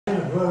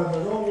brought up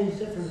with all these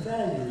different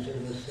values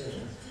in this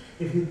system.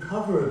 If you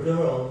cover a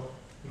girl,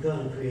 you're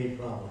going to create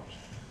problems.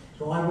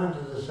 So I went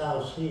to the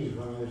South Seas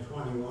when I was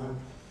 21,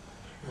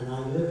 and I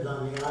lived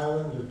on the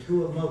island of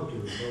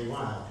Tuamotu for a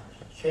while,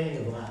 a chain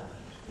of islands,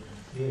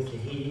 near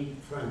Tahiti,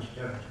 French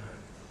territory.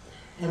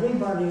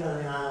 Everybody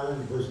on the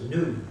island was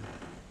nude,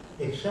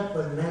 except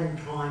when men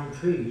climbed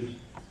trees,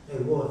 they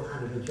wore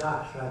kind of a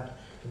jock strap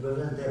to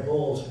prevent their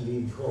balls from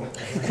being caught.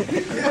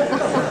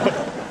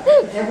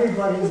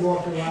 Everybody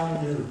walked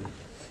around nude.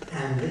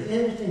 And the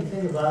interesting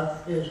thing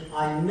about it is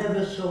I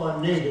never saw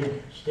a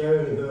native stare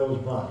at a girl's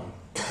body,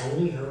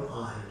 only her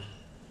eyes.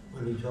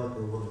 When he talked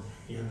to a woman,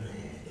 you know,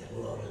 get a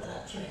load of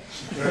that chick.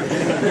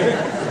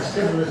 It's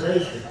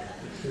civilization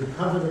to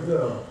cover the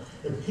girl.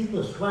 If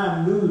people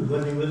swam nude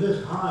when they were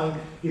this high,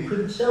 you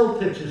couldn't sell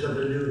pictures of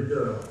a nude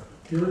girl.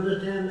 Do you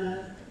understand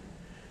that?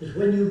 It's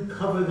when you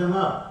cover them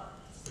up.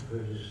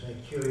 It's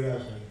like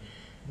curiosity.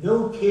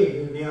 No kid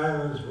in the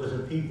islands was a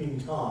peeping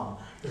Tom,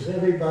 because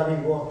everybody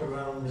walked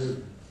around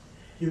nude.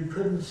 You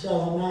couldn't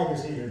sell a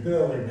magazine, a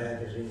girly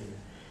magazine.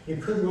 You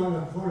couldn't run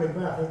a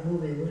pornographic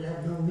movie, it would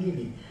have no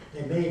meaning.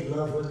 They made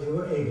love when they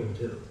were able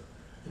to,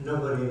 and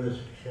nobody was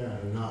shut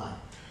an eye.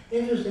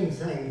 Interesting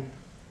thing,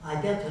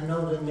 I get to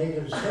know the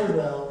natives so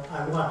well,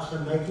 I watch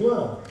them make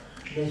love.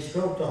 They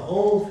stroked the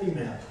whole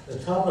female, the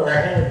top of her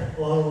head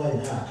all the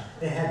way down.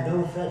 They had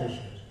no fetishes.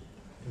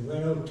 There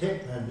were no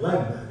tit men,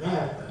 leg men,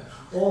 ass men.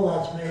 All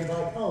that's made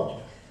by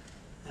culture.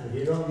 And if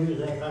you don't use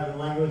that kind of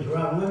language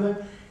around women,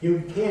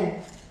 you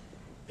can't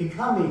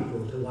become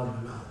equal to one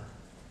another.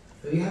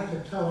 So you have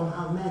to tell them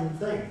how men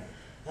think.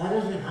 That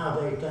isn't how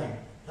they think.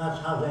 That's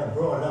how they're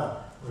brought up.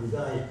 When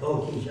guys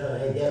poke each other,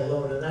 hey, get a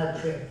load of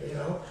that chick, you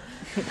know.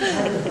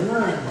 That is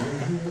learned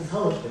in the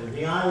culture. In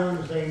the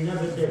islands, they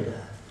never did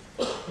that.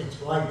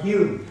 It's like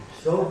you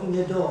stroking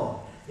a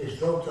dog. You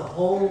stroke the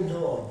whole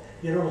dog.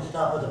 You don't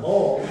stop at the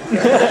ball.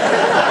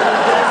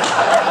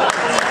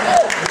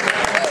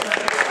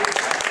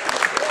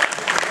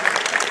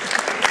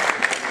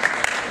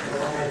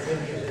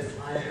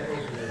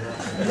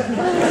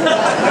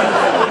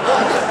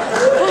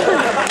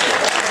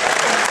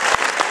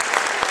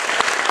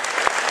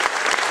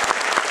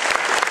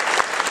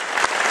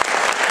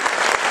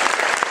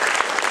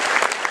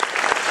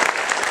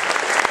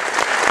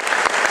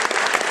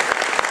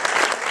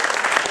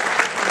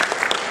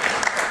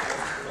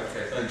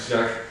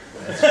 Jacque.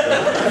 Let's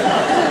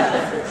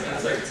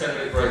take a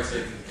 10-minute break so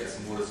you can get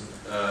some water.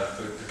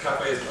 The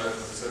cafe isn't open, as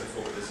I said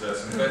before, but there's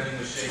some vending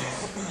machines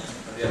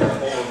at the end of the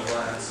hall on the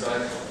right-hand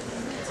side.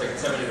 I'll take a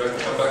 10-minute break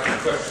and come back with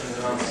questions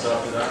and answers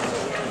after that.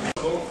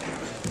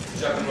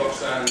 Jacque and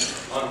Roxanne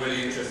aren't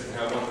really interested in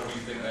how wonderful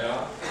you think they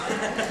are.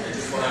 They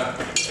just want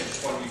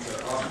you to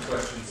ask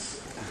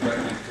questions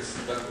directly, because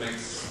that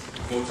makes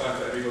more time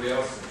for everybody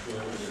else. I'm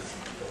sure there's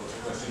lots of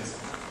questions.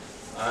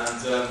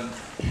 And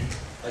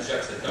as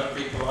Jacque said, don't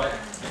be polite,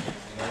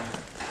 you know,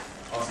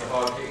 ask the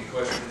hard-hitting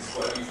questions,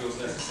 whatever you feel is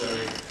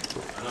necessary,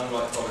 and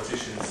unlike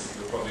politicians,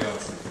 you'll probably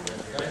answer them,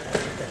 okay?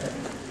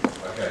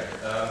 Okay,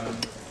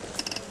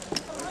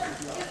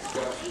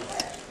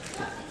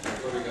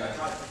 where are we going?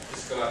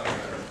 Just go out there.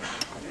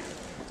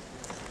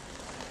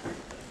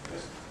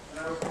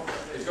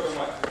 He's got a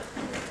mic.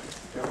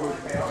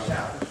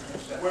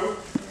 Well,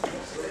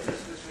 what's the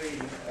difference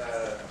between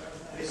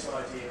this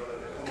ideal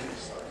and the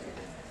communist ideal?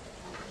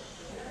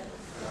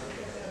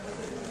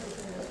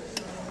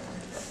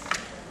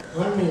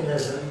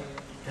 Communism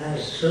has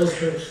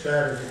social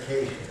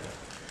stratification.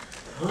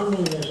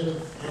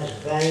 Communism has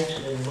banks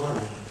and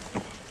money.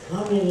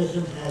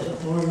 Communism has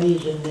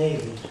armies and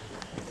navies.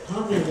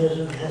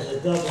 Communism has a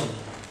government.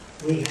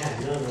 We have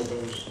none of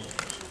those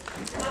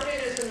things.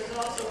 Communism is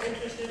also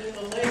interested in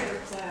the labor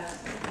class.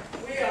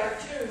 We are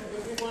too,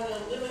 but we want to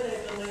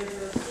eliminate the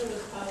labor as soon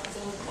as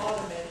possible and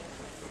automate it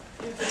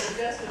using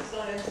progressive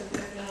science and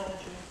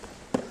technology.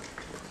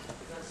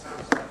 That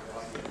sounds like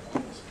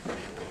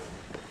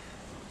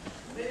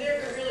They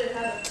never really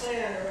had a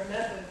plan or a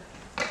method.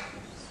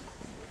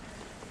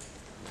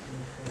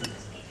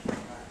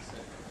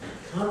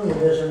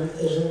 Communism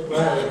isn't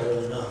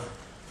radical enough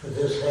for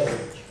this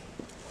age.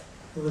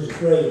 It was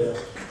great a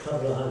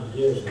couple of hundred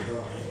years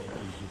ago,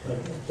 but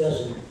it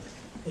doesn't,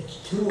 it's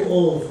too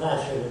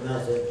old-fashioned a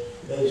method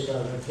based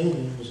on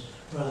opinions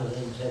rather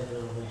than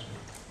technology.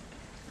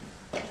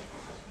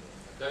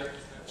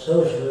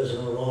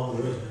 Socialism along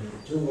with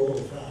it, too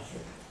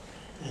old-fashioned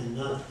and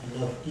not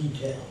enough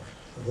detail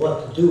of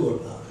what to do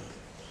about it.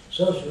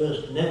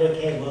 Socialists never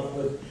came up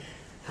with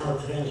how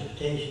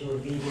transportation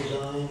would be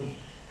designed,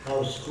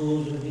 how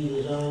schools would be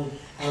designed,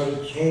 how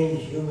to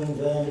change human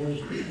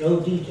values, no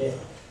detail.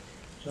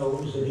 So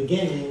it was the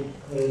beginning,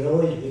 but it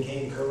always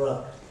became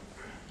corrupt.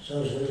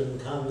 Socialism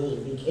and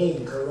communism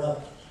became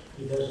corrupt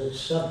because it's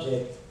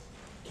subject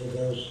to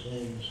those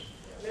things.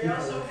 They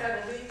also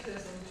had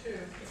elitism too,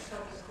 which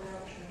helped the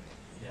corruption.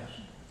 Yes.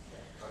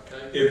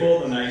 Okay. If all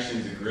the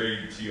nations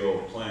agreed to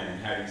your plan,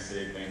 how do you see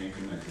it being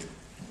implemented?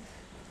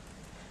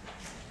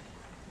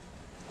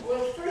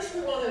 Well, first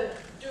we want to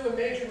do a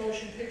major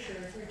motion picture,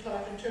 if we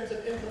talk in terms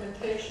of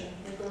implementation,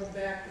 we're going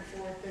back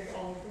before they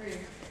all agree.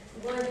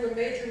 We want to do a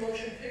major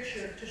motion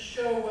picture to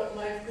show what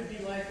life could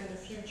be like in the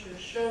future,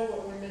 show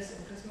what we're missing,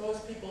 because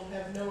most people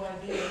have no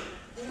idea.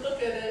 We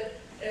look at it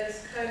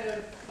as kind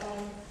of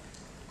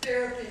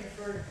therapy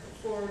for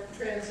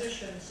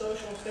transition,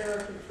 social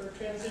therapy for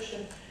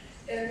transition.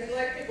 And we'd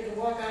like people to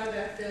walk out of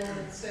that film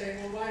and say,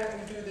 well, why don't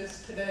we do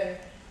this today?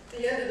 At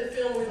the end of the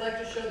film, we'd like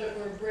to show that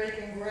we're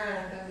breaking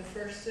ground on the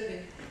first city.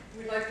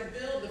 We'd like to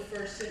build the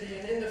first city,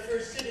 and in the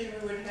first city,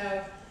 we would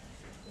have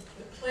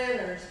the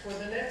planners for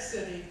the next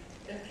city,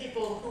 and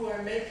people who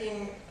are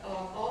making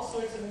all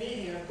sorts of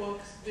media,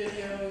 books,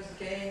 videos,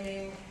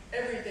 gaming,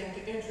 everything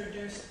to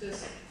introduce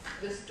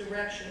this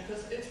direction,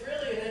 because it's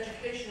really an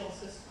educational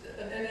system,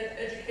 an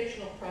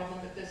educational problem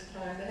at this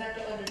time. They have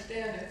to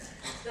understand it.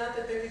 It's not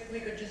that we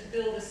could just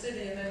build a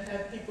city and then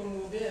have people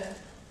move in.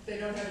 They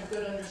don't have a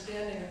good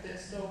understanding of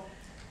this. So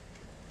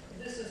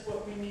this is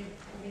what we need.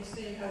 We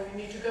see how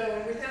we need to go,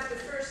 and we'd have the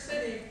first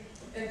city,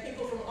 and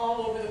people from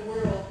all over the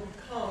world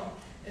would come,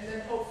 and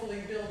then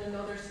hopefully build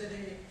another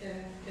city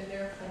in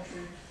their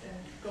country and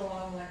go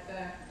on like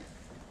that.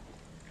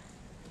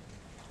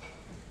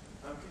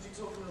 Could you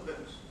talk a little bit?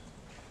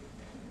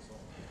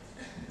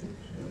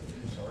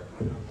 Sorry.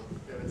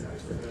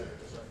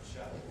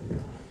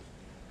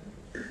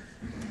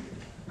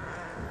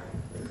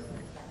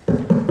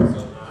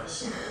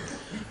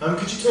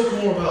 Could you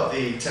talk more about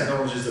the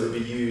technologies that would be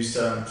used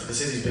for the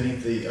cities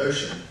beneath the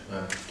ocean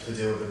to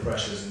deal with the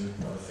pressures and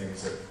other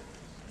things that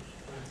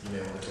you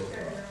may want to talk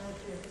about?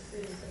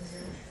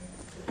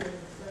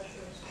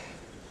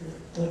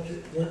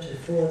 What's it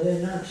for?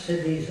 They're not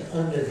cities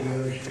under the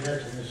ocean,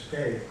 that's a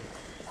mistake.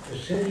 The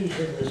cities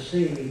in the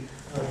sea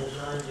are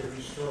designed to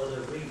restore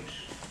the reefs.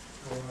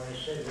 And when I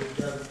said we've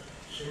done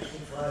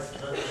 65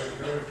 tons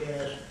of road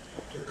gas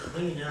to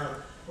clean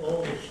out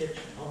all the ships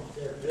pump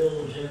their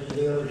bilge into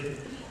the ocean,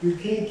 you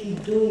can't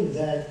keep doing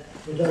that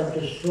without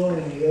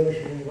destroying the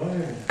ocean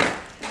environment.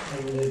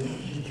 And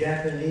the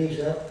Japanese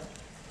are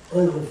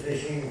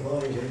overfishing,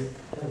 according to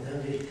some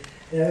countries.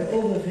 They're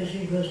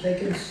overfishing because they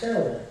can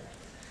sell it.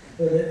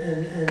 But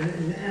and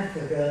in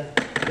Africa,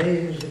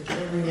 natives are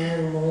killing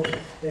animals.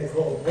 They're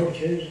called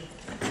poachers.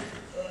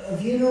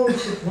 If you don't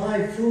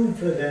supply food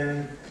for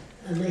them,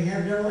 and they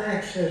have no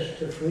access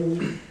to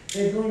food,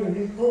 they're going to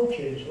be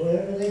poachers.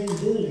 Whatever they can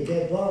do to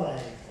get by.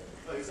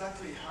 Oh,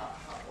 exactly how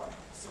like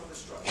some of the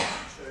structures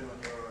you showed on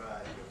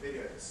your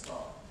video at the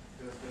start.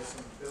 There's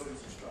some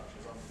buildings and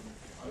structures on.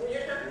 You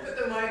have to put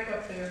the mic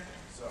up there.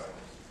 Sorry.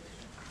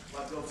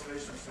 Like the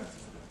observation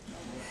centers.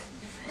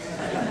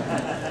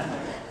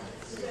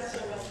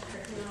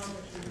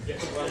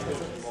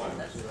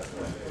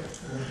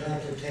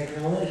 About the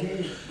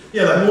technologies.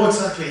 Yeah, like more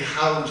exactly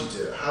how would you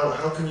do it?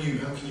 How can you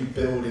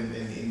build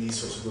in these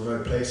sorts of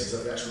remote places,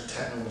 like the actual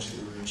technology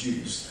that would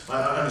use?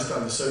 I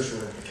understand the social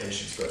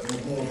implications, but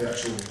more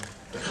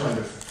the kind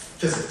of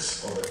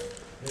physics of it.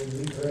 The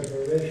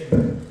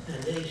reverberation.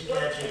 And these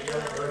gadgets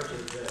don't work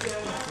too good. Yeah,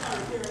 I'm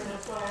not here, and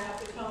that's why I have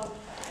to tell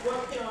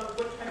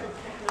what type of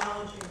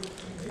technology would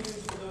you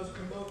use for those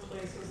remote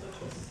places, such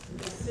as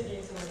the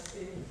cities and the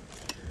sea.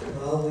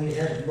 Well, we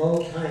have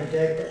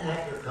multi-deck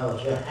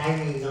agriculture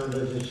hanging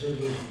under the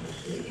cities and the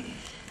sea.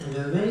 And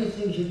there are many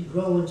things you can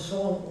grow in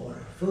salt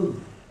water, food.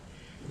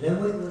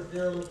 Then we would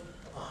build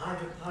a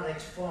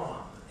hydroponics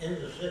farm in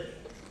the city.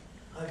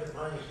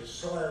 Hydroponics is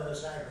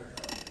soilless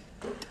agriculture.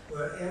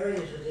 Where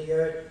areas of the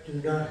earth do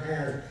not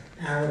have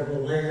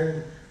arable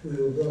land, we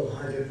will build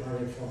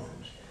hydroponic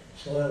farms,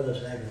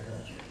 soilless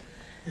agriculture.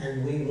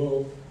 And we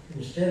will,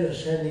 instead of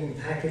sending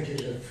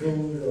packages of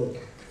food or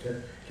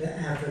to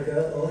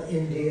Africa or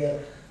India,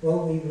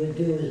 what we would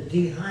do is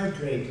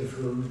dehydrate the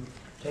food,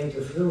 take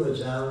the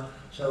fluids out,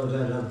 so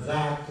that a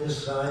vat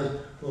this size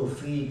will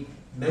feed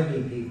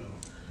many people.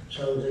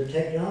 So the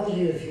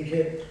technology of the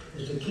future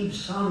is to keep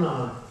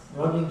sonar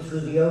running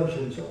through the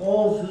oceans,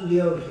 all through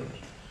the oceans.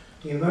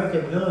 The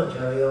American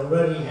military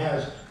already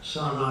has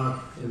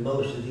sonar in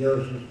most of the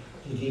oceans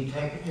to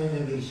detect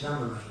enemy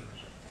submarines.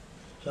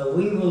 So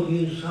we will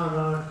use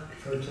sonar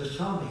for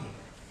tsunami.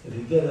 If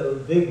you get a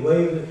big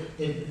wave,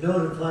 it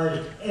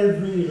notifies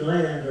every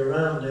land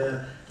around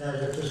there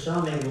that a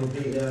tsunami will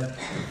be there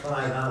in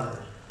 5 hours,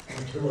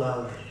 in 2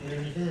 hours. Do you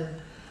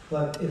understand?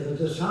 But if a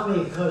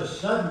tsunami occurs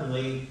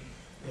suddenly,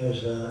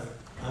 there's a,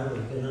 I don't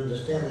know if you can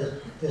understand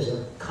this, there's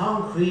a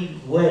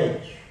concrete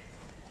wedge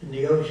in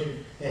the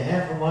ocean, a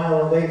half a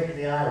mile away from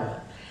the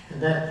island,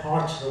 and that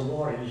parts the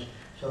waters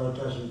so it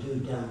doesn't do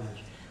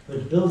damage.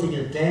 But building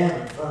a dam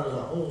in front of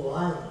the whole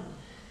island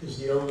is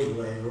the old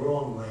way, the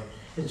wrong way.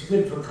 It's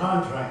good for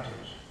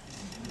contractors,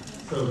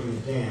 building a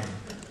dam.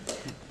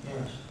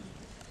 Yes.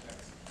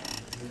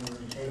 You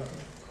want to take it?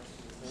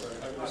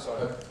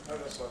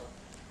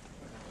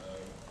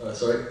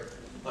 Sorry.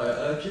 Hi,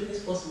 do you think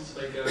it's possible to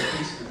make a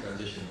peaceful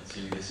transition to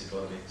this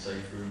economy, say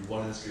through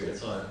one industry at a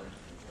time?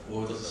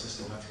 Or does the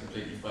system have to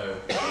completely fail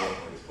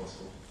before it's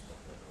possible?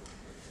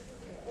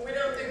 We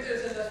don't think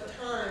there's enough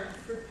time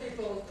for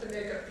people to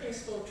make a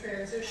peaceful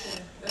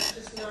transition. That's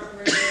just not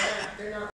where they're at. They're not